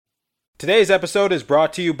Today's episode is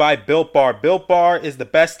brought to you by Built Bar. Built Bar is the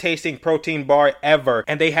best tasting protein bar ever,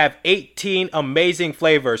 and they have 18 amazing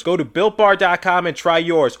flavors. Go to BuiltBar.com and try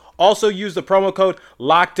yours. Also use the promo code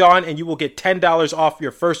LOCKEDON and you will get $10 off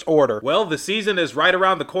your first order. Well, the season is right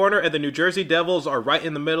around the corner and the New Jersey Devils are right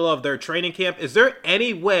in the middle of their training camp. Is there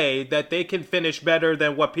any way that they can finish better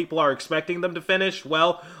than what people are expecting them to finish?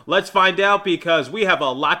 Well, let's find out because we have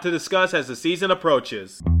a lot to discuss as the season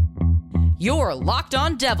approaches. You're Locked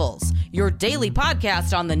On Devils, your daily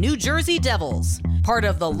podcast on the New Jersey Devils. Part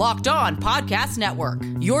of the Locked On Podcast Network,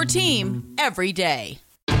 your team every day.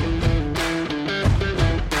 Patrick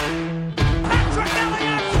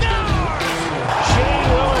Elliott scores! Shane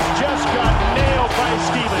Lewis just got nailed by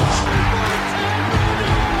Stevens.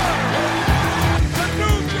 The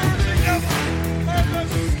New Jersey Devils are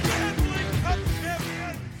the Stanley Cup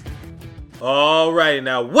champions! All right,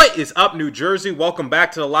 now what is up, New Jersey? Welcome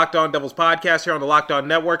back to the Locked On Devils podcast here on the Locked On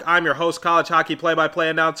Network. I'm your host, college hockey play-by-play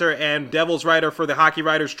announcer and Devils writer for the Hockey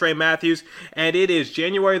Writers, Trey Matthews, and it is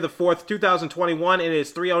January the 4th, 2021, and it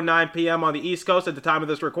is 3:09 p.m. on the East Coast at the time of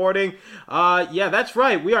this recording. Yeah, that's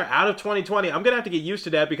right. We are out of 2020. I'm going to have to get used to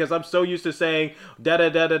that because I'm so used to saying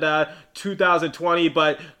da-da-da-da-da 2020,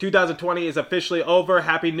 but 2020 is officially over.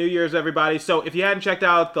 Happy New Year's, everybody. So if you hadn't checked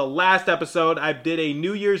out the last episode, I did a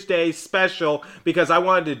New Year's Day special because I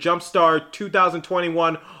wanted to jumpstart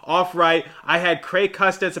 2021 off right. I had Craig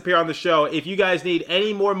Custance appear on the show. If you guys need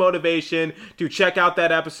any more motivation to check out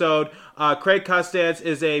that episode, Craig Custance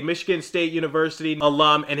is a Michigan State University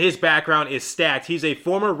alum, and his background is stacked. He's a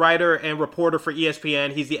former writer and reporter for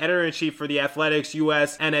ESPN. He's the editor-in-chief for the Athletics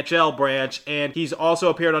US NHL branch, and he's also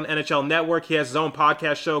appeared on NHL Network. He has his own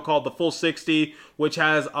podcast show called The Full 60, which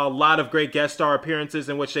has a lot of great guest star appearances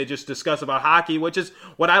in which they just discuss about hockey, which is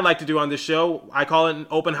what I like to do on this show. I call it an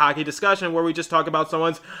open hockey discussion where we just talk about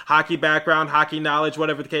someone's hockey background, hockey knowledge,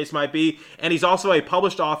 whatever the case might be. And he's also a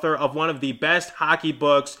published author of one of the best hockey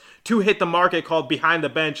books to hit the market called Behind the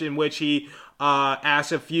Bench, in which he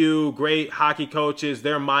asks a few great hockey coaches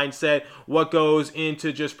their mindset, what goes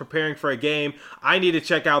into just preparing for a game. I need to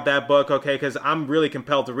check out that book, okay, because I'm really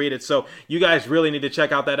compelled to read it. So you guys really need to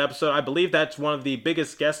check out that episode. I believe that's one of the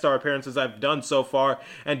biggest guest star appearances I've done so far.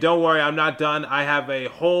 And don't worry, I'm not done. I have a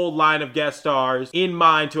whole line of guest stars in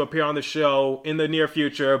mind to appear on the show in the near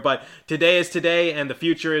future. But today is today and the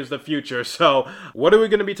future is the future. So what are we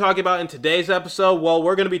going to be talking about in today's episode? Well,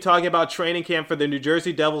 we're going to be talking about training camp for the New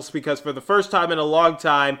Jersey Devils because for the first time in a long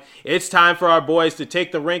time, it's time for our boys to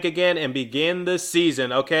take the rink again and begin the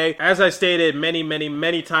season, okay? As I stated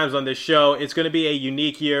many times on this show, it's going to be a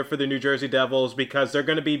unique year for the New Jersey Devils because they're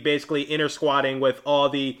going to be basically inter-squatting with all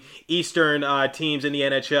the Eastern teams in the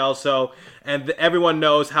NHL, so everyone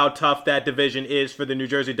knows how tough that division is for the New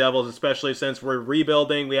Jersey Devils, especially since we're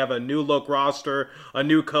rebuilding. We have a new look roster, a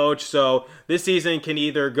new coach. So this season can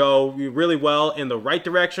either go really well in the right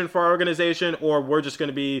direction for our organization, or we're just going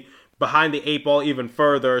to be behind the eight ball even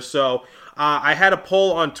further. So I had a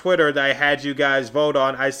poll on Twitter that I had you guys vote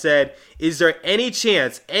on. I said, is there any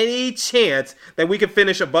chance that we could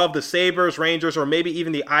finish above the Sabres, Rangers, or maybe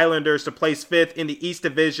even the Islanders to place fifth in the East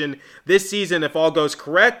Division this season if all goes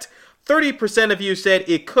correct? 30% of you said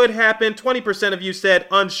it could happen, 20% of you said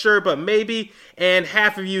unsure but maybe, and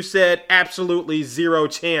half of you said absolutely zero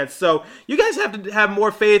chance. So you guys have to have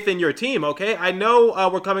more faith in your team, okay? I know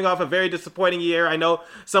we're coming off a very disappointing year. I know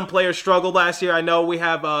some players struggled last year. I know we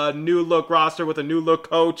have a new look roster with a new look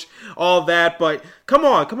coach, all that, but come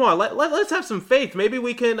on. Let's have some faith. Maybe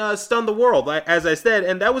we can stun the world, as I said.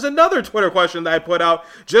 And that was another Twitter question that I put out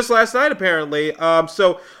just last night, apparently.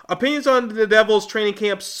 So opinions on the Devils training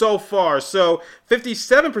camp so far. So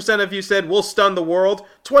 57% of you said we'll stun the world,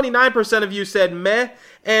 29% of you said meh,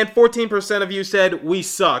 and 14% of you said we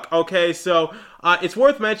suck. Okay, so it's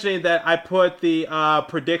worth mentioning that I put the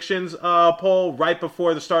predictions poll right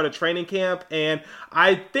before the start of training camp, and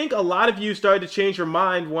I think a lot of you started to change your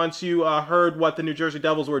mind once you heard what the New Jersey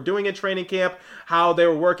Devils were doing in training camp, how they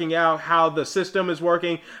were working out, how the system is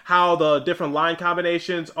working, how the different line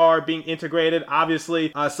combinations are being integrated.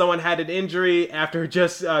 Obviously, someone had an injury after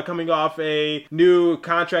just coming off a new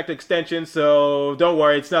contract extension, so don't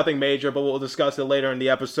worry, it's nothing major, but we'll discuss it later in the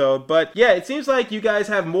episode. But yeah, it seems like you guys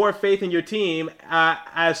have more faith in your team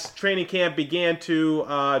as training camp began to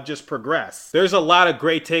just progress. There's a lot of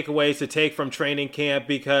great takeaways to take from training camp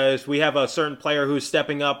because we have a certain player who's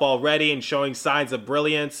stepping up already and showing signs of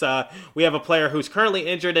brilliance. We have a player who's currently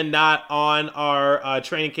injured and not on our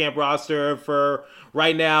training camp roster for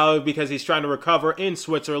right now because he's trying to recover in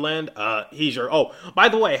Switzerland. Hischier. Oh, by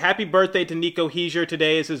the way, happy birthday to Nico Hischier.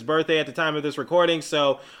 Today is his birthday at the time of this recording,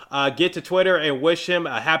 so get to Twitter and wish him him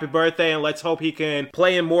a happy birthday, and let's hope he can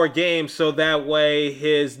play in more games so that way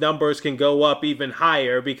his numbers can go up even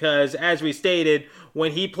higher, because as we stated,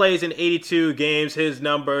 when he plays in 82 games, his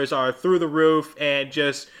numbers are through the roof and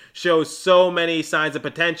just shows so many signs of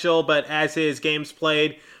potential. But as his games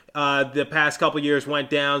played the past couple years went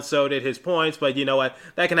down, so did his points. But you know what?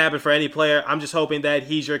 That can happen for any player. I'm just hoping that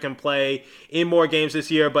Heiser can play in more games this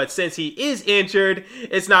year. But since he is injured,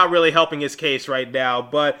 it's not really helping his case right now.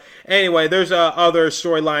 But anyway, there's other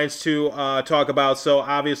storylines to talk about. So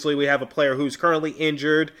obviously we have a player who's currently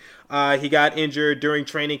injured. He got injured during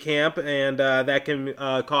training camp, and that can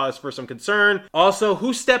cause for some concern. Also,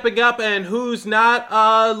 who's stepping up and who's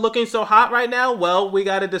not looking so hot right now? Well, we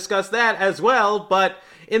got to discuss that as well. But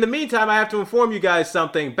in the meantime, I have to inform you guys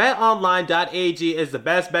something. BetOnline.ag is the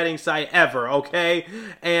best betting site ever, okay?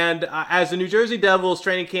 And as the New Jersey Devils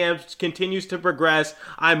training camp continues to progress,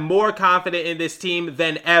 I'm more confident in this team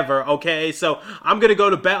than ever, okay? So I'm going to go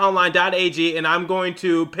to BetOnline.ag, and I'm going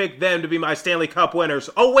to pick them to be my Stanley Cup winners.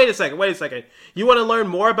 Oh, wait a second. You want to learn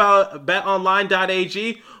more about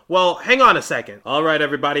BetOnline.ag? Well, hang on a second. All right,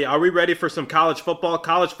 everybody. Are we ready for some college football?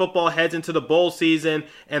 College football heads into the bowl season,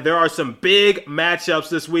 and there are some big matchups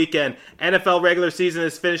this weekend. NFL regular season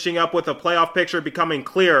is finishing up with a playoff picture becoming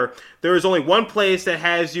clearer. There is only one place that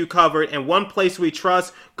has you covered and one place we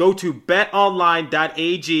trust. Go to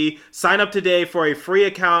betonline.ag. Sign up today for a free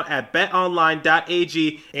account at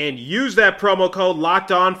betonline.ag and use that promo code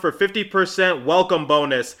LOCKEDON for 50% welcome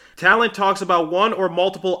bonus. Talent talks about one or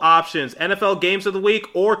multiple options, NFL games of the week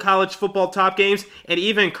or college football top games, and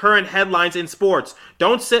even current headlines in sports.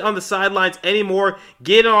 Don't sit on the sidelines anymore.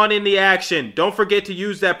 Get on in the action. Don't forget to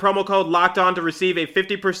use that promo code LOCKEDON to receive a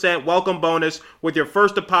 50% welcome bonus with your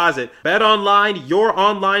first deposit. BetOnline, your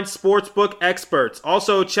online sportsbook experts.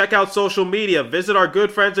 Also, check out social media. Visit our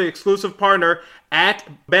good friends and exclusive partner at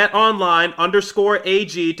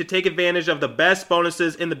betonline_AG to take advantage of the best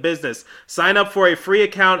bonuses in the business. Sign up for a free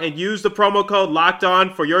account and use the promo code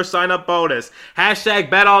LOCKEDON for your sign-up bonus. Hashtag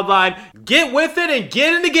BetOnline. Get with it and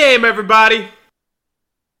get in the game, everybody.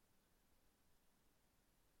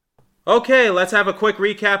 Okay, let's have a quick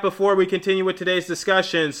recap before we continue with today's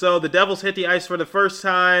discussion. So the Devils hit the ice for the first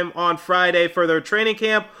time on Friday for their training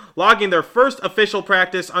camp, logging their first official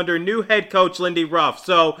practice under new head coach Lindy Ruff.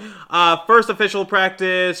 So first official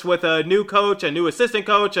practice with a new coach, a new assistant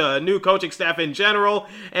coach, a new coaching staff in general,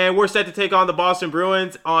 and we're set to take on the Boston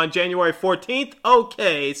Bruins on January 14th.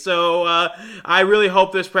 Okay, so I really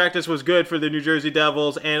hope this practice was good for the New Jersey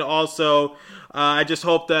Devils, and also I just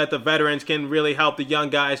hope that the veterans can really help the young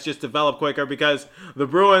guys just develop quicker, because the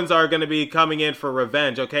Bruins are going to be coming in for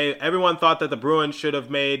revenge, okay? Everyone thought that the Bruins should have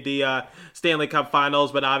made the Stanley Cup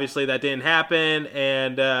Finals, but obviously that didn't happen,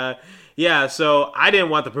 and yeah, so I didn't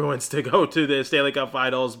want the Bruins to go to the Stanley Cup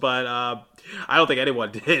Finals, but I don't think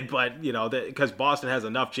anyone did, but, you know, because Boston has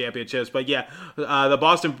enough championships. But, yeah, the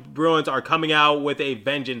Boston Bruins are coming out with a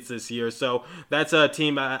vengeance this year. So that's a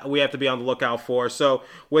team we have to be on the lookout for. So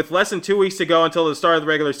with less than 2 weeks to go until the start of the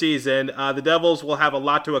regular season, the Devils will have a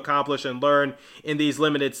lot to accomplish and learn in these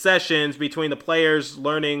limited sessions between the players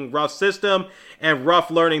learning Ruff's system and Ruff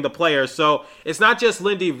learning the players. So it's not just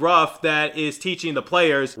Lindy Ruff that is teaching the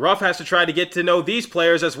players. Ruff has to try to get to know these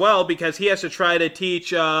players as well, because he has to try to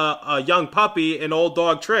teach a young puppy an old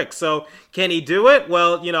dog trick. So can he do it?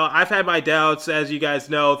 Well, you know, I've had my doubts, as you guys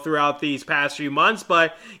know, throughout these past few months,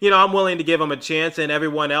 but, you know, I'm willing to give him a chance, and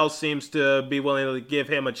everyone else seems to be willing to give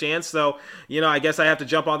him a chance. So, you know, I guess I have to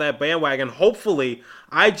jump on that bandwagon. Hopefully,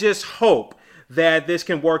 I just hope that this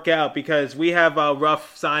can work out, because we have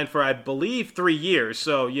Ruff signed for, I believe, 3 years.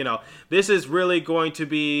 So, you know, this is really going to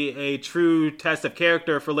be a true test of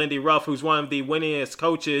character for Lindy Ruff, who's one of the winningest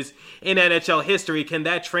coaches in NHL history. Can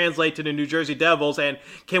that translate to the New Jersey Devils? And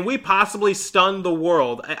can we possibly stun the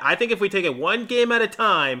world? I think if we take it one game at a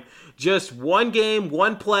time, just one game,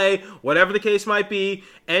 one play, whatever the case might be,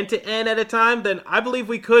 end to end at a time, then I believe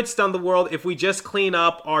we could stun the world if we just clean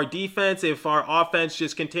up our defense, if our offense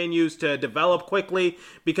just continues to develop quickly.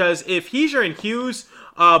 Because if Heiser and Hughes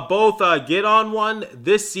both get on one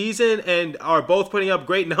this season and are both putting up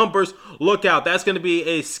great numbers, look out. That's going to be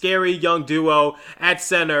a scary young duo at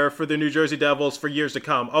center for the New Jersey Devils for years to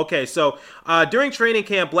come. Okay, so during training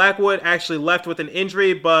camp, Blackwood actually left with an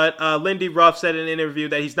injury, but Lindy Ruff said in an interview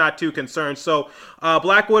that he's not too concerned. So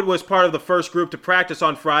Blackwood was part of the first group to practice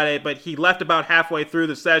on Friday, but he left about halfway through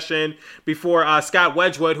the session before Scott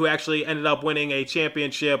Wedgwood, who actually ended up winning a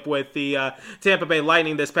championship with the Tampa Bay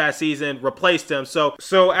Lightning this past season, replaced him.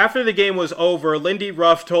 So after the game was over, Lindy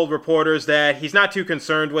Ruff told reporters that he's not too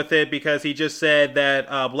concerned with it, because he just said that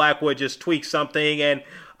Blackwood just tweaked something, and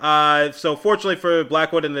So fortunately for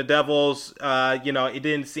Blackwood and the Devils, it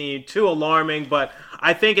didn't seem too alarming, but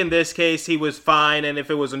I think in this case he was fine, and if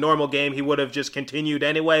it was a normal game, he would have just continued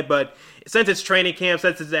anyway. But since it's training camp,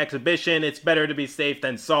 since it's exhibition, it's better to be safe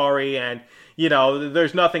than sorry, and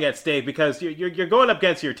there's nothing at stake because you're going up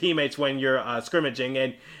against your teammates when you're scrimmaging,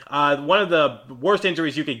 and one of the worst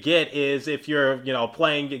injuries you could get is if you're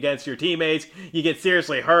playing against your teammates, you get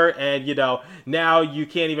seriously hurt, and now you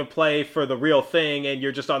can't even play for the real thing, and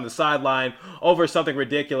you're just on the sideline over something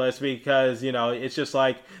ridiculous because it's just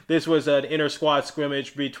like this was an inter squad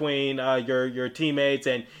scrimmage between your teammates,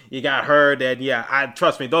 and you got hurt, and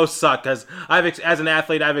trust me, those suck because as an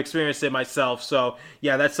athlete I've experienced it myself. So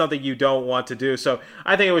that's something you don't want to do. So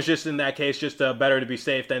I think it was just in that case just better to be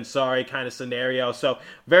safe than sorry kind of scenario. So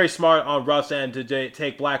very smart on Ruff's end to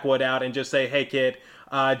take Blackwood out and just say, hey kid,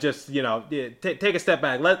 take a step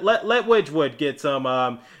back. Let Wedgwood get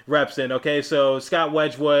some reps in. Okay, so Scott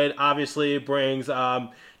Wedgwood obviously brings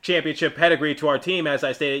championship pedigree to our team, as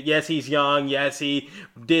I stated. Yes, he's young. Yes, he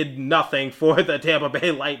did nothing for the Tampa Bay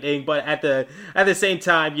Lightning, but at the same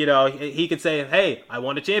time, he could say, hey, I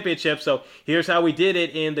won a championship, so here's how we did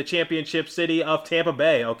it in the championship city of Tampa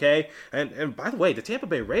Bay, okay? And by the way, the Tampa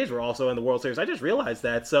Bay Rays were also in the World Series. I just realized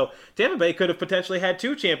that. So Tampa Bay could have potentially had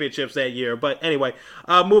 2 championships that year. But anyway,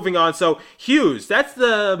 moving on. So Hughes, that's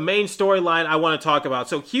the main storyline I want to talk about.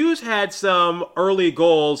 So Hughes had some early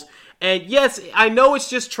goals. And yes, I know it's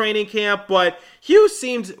just training camp, but Hughes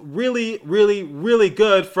seems really, really, really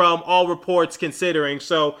good from all reports considering.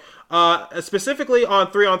 So specifically on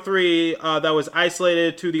 3-on-3 that was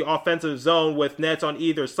isolated to the offensive zone with nets on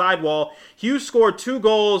either sidewall, Hughes scored 2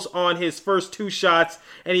 goals on his first 2 shots,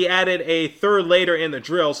 and he added a third later in the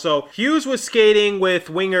drill. So Hughes was skating with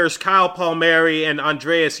wingers Kyle Palmieri and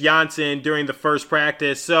Andreas Janssen during the first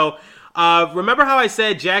practice. So remember how I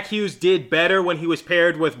said Jack Hughes did better when he was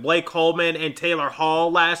paired with Blake Coleman and Taylor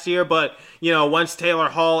Hall last year, but once Taylor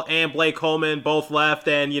Hall and Blake Coleman both left,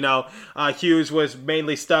 and Hughes was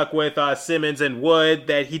mainly stuck with Simmons and Wood,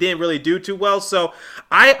 that he didn't really do too well. So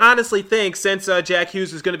I honestly think since Jack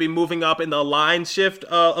Hughes is going to be moving up in the line shift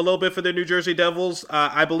a little bit for the New Jersey Devils,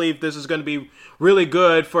 I believe this is going to be really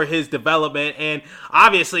good for his development. And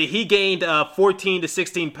obviously he gained 14 to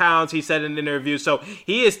 16 pounds, he said in an interview. So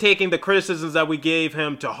he is taking the criticisms that we gave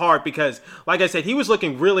him to heart because, like I said, he was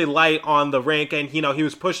looking really light on the rink, and he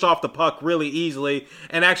was pushed off the puck really easily.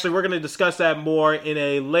 And actually, we're going to discuss that more in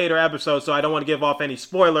a later episode, so I don't want to give off any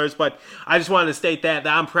spoilers, but I just wanted to state that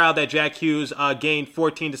I'm proud that Jack Hughes gained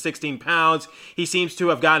 14 to 16 pounds. He seems to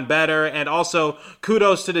have gotten better, and also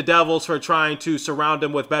kudos to the Devils for trying to surround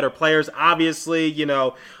him with better players. Obviously,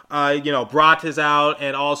 Brott is out,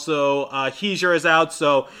 and also Heiser is out,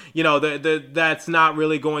 so that's not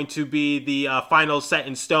really going to be the final set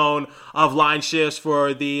in stone of line shifts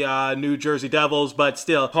for the New Jersey Devils, but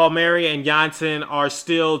still, Palmieri and Janssen are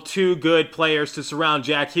still 2 good players to surround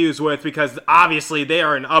Jack Hughes with, because obviously they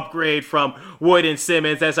are an upgrade from Wood and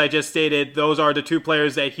Simmons. As I just stated, those are the 2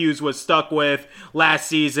 players that Hughes was stuck with last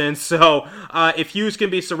season. So if Hughes can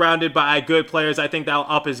be surrounded by good players, I think that'll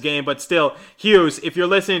up his game. But still, Hughes, if you're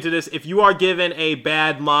listening to this, if you are given a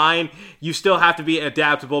bad line, you still have to be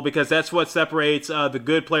adaptable, because that's what separates the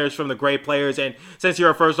good players from the great players. And since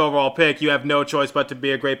you're a first overall pick, you have no choice but to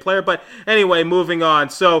be a great player. But anyway, moving on.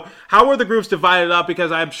 So how were the groups divided up?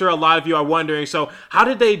 Because I'm sure a lot of you are wondering, so how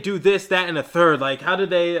did they do this, that, and a third? Like, how did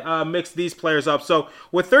they mix these players up? So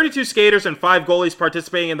with 32 skaters and 5 goalies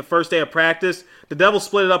participating in the first day of practice, the Devils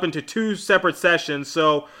split it up into 2 separate sessions.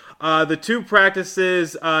 So the 2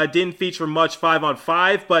 practices didn't feature much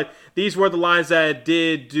 5-on-5, but these were the lines that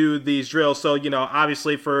did do these drills. So,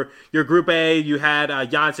 obviously for your Group A, you had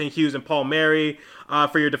Janssen, Hughes, and Palmieri.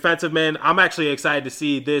 For your defensive men, I'm actually excited to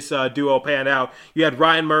see this duo pan out. You had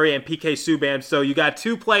Ryan Murray and PK Subban. So you got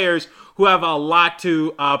 2 players who have a lot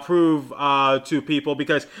to prove to people,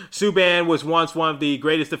 because Subban was once one of the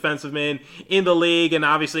greatest defensive men in the league, and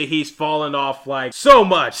obviously he's fallen off like so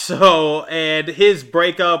much. So, and his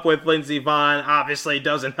breakup with Lindsey Vonn obviously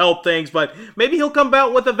doesn't help things, but maybe he'll come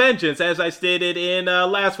out with a vengeance, as I stated in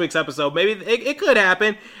last week's episode. Maybe it could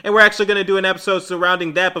happen, and we're actually going to do an episode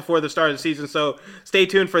surrounding that before the start of the season, so stay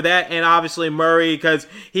tuned for that. And obviously Murray, because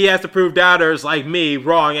he has to prove doubters like me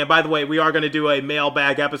wrong. And by the way, we are going to do a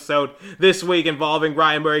mailbag episode this week involving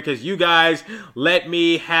Ryan Murray, because you guys let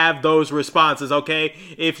me have those responses, okay?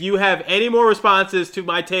 If you have any more responses to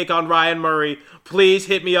my take on Ryan Murray, please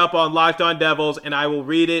hit me up on Locked On Devils, and I will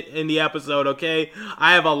read it in the episode, okay?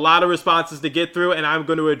 I have a lot of responses to get through, and I'm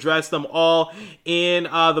going to address them all in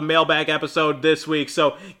the mailbag episode this week.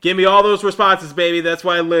 So give me all those responses, baby. That's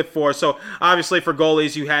what I live for. So obviously for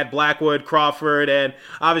goalies, you had Blackwood, Crawford, and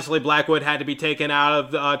obviously Blackwood had to be taken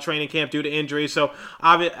out of training camp due to injury. So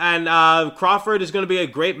Crawford is going to be a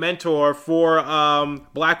great mentor for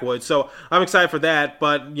Blackwood. So I'm excited for that.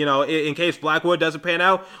 But, you know, in case Blackwood doesn't pan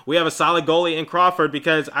out, we have a solid goalie in Crawford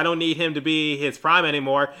because I don't need him to be his prime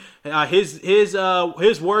anymore. His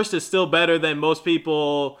worst is still better than most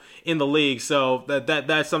people in the league, so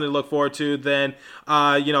that's something to look forward to. Then,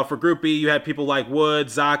 for Group B, you had people like Wood,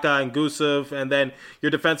 Zacha, and Gusev, and then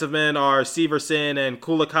your defensive men are Severson and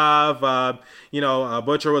Kulikov.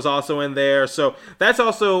 Butcher was also in there, so that's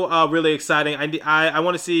also really exciting. I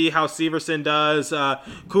want to see how Severson does.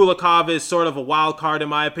 Kulikov is sort of a wild card in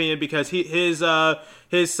my opinion because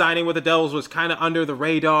his signing with the Devils was kind of under the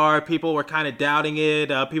radar. People were kind of doubting it.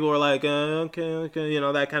 People were like, okay,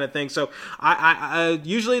 that kind of thing. So I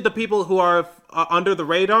usually the people who are under the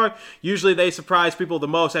radar, usually they surprise people the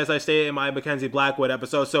most, as I stated in my Mackenzie Blackwood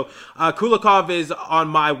episode. So Kulikov is on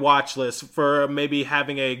my watch list for maybe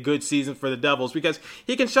having a good season for the Devils because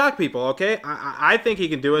he can shock people, okay? I think he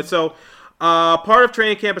can do it. So part of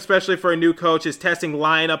training camp, especially for a new coach, is testing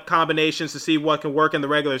lineup combinations to see what can work in the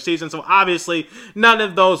regular season. So obviously, none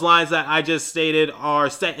of those lines that I just stated are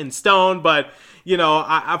set in stone, but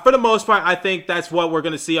for the most part, I think that's what we're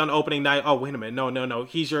going to see on opening night. Oh, wait a minute. No.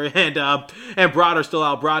 Heiser and Broad are still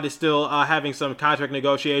out. Broad is still having some contract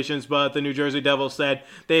negotiations, but the New Jersey Devils said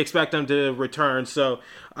they expect him to return. So,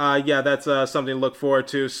 that's something to look forward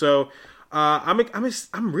to. So,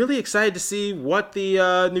 I'm really excited to see what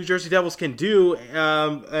the New Jersey Devils can do,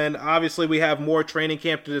 and obviously we have more training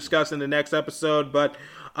camp to discuss in the next episode, but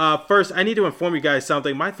first, I need to inform you guys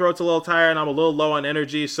something. My throat's a little tired and I'm a little low on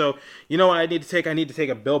energy, so you know what I need to take? I need to take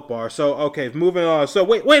a Built Bar. So, okay, moving on. So,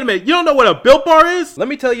 wait a minute. You don't know what a Built Bar is? Let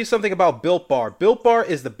me tell you something about Built Bar. Built Bar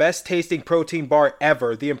is the best tasting protein bar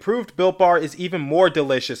ever. The improved Built Bar is even more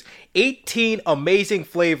delicious. 18 amazing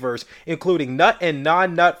flavors, including nut and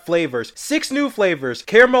non-nut flavors. 6 new flavors: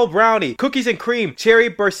 caramel brownie, cookies and cream, cherry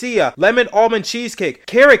barcia, lemon almond cheesecake,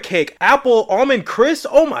 carrot cake, apple almond crisp.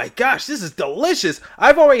 Oh my gosh, this is delicious.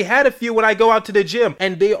 I've already had a few when I go out to the gym,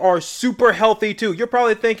 and they are super healthy too. You're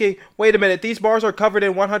probably thinking, wait a minute, these bars are covered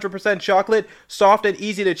in 100% chocolate, soft and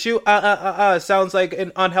easy to chew. Sounds like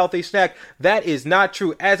an unhealthy snack. That is not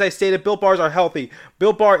true. As I stated, Built Bars are healthy.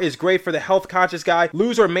 Built Bar is great for the health conscious guy.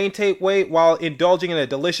 Lose or maintain weight while indulging in a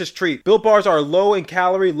delicious treat. Built Bars are low in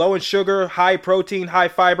calorie, low in sugar, high protein, high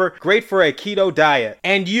fiber, great for a keto diet.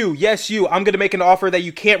 And you, yes you, I'm going to make an offer that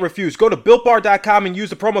you can't refuse. Go to BuiltBar.com and use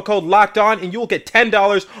the promo code LOCKEDON and you will get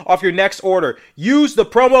 $10 off your next order. Use the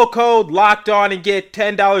promo code LOCKEDON and get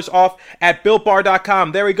 $10 off at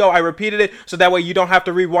BuiltBar.com. There we go. I repeated it so that way you don't have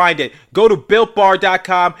to rewind it. Go to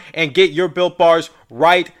BuiltBar.com and get your Built Bars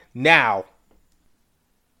right now.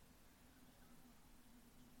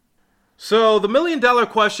 So the $1 million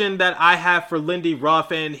question that I have for Lindy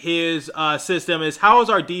Ruff and his system is, how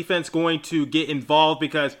is our defense going to get involved?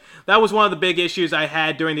 Because that was one of the big issues I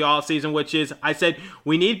had during the offseason, which is I said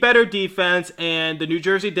we need better defense, and the New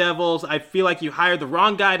Jersey Devils, I feel like you hired the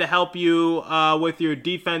wrong guy to help you with your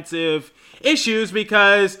defensive issues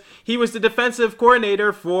because he was the defensive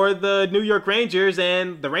coordinator for the New York Rangers,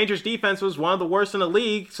 and the Rangers defense was one of the worst in the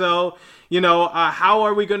league. So how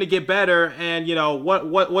are we going to get better, and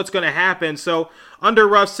what's going to happen? So under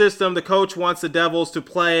Ruff's system, the coach wants the Devils to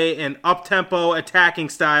play an up-tempo attacking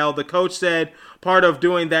style. The coach said part of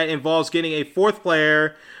doing that involves getting a fourth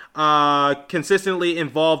player consistently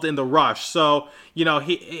involved in the rush. So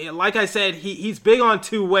he, like I said, he's big on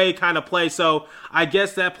two-way kind of play. So I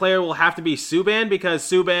guess that player will have to be Subban, because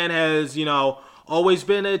Subban has always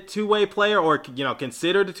been a two-way player, or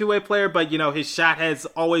considered a two-way player, but his shot has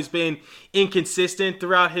always been inconsistent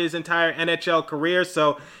throughout his entire NHL career.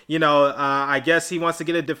 So I guess he wants to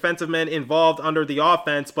get a defensive man involved under the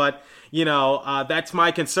offense, but that's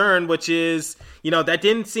my concern, which is that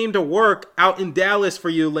didn't seem to work out in Dallas for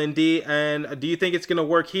you, Lindy. And do you think it's going to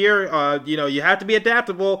work here? You have to be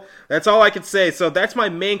adaptable. That's all I can say. So that's my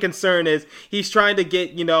main concern, is he's trying to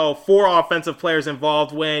get 4 offensive players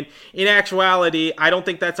involved, when in actuality I don't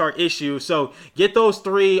think that's our issue. So get those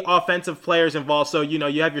 3 offensive players involved. So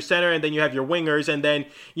you have your center, and then you have your wingers, and then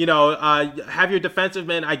have your defensive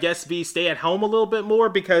men, I guess, stay at home a little bit more,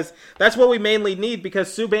 because that's what we mainly need, because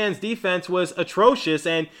Subban's defense was atrocious,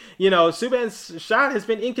 and Subban's shot has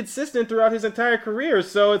been inconsistent throughout his entire career.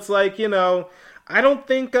 So it's like I don't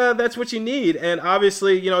think that's what you need. And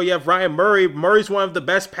obviously, you have Ryan Murray. Murray's one of the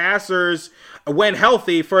best passers when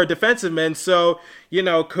healthy for a defensive man. So,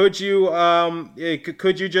 could you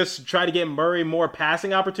just try to get Murray more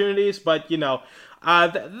passing opportunities? But,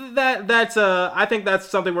 I think that's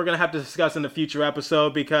something we're going to have to discuss in the future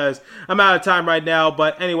episode because I'm out of time right now.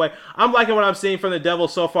 But anyway, I'm liking what I'm seeing from the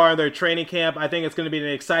Devils so far in their training camp. I think it's going to be an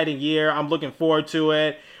exciting year. I'm looking forward to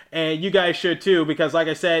it. And you guys should too, because like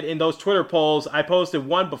I said, in those Twitter polls, I posted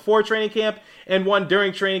one before training camp and one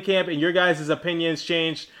during training camp, and your guys' opinions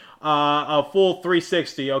changed a full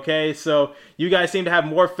 360, okay? So you guys seem to have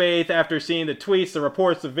more faith after seeing the tweets, the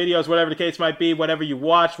reports, the videos, whatever the case might be, whatever you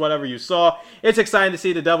watched, whatever you saw. It's exciting to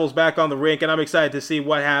see the Devils back on the rink, and I'm excited to see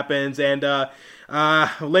what happens. And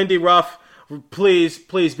Lindy Ruff, please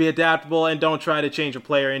be adaptable and don't try to change a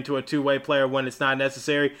player into a two-way player when it's not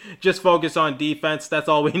necessary. Just focus on defense. That's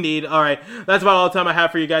all we need. All right, that's about all the time I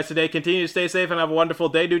have for you guys today. Continue to stay safe and have a wonderful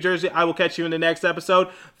day, New Jersey. I will catch you in the next episode.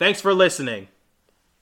 Thanks for listening.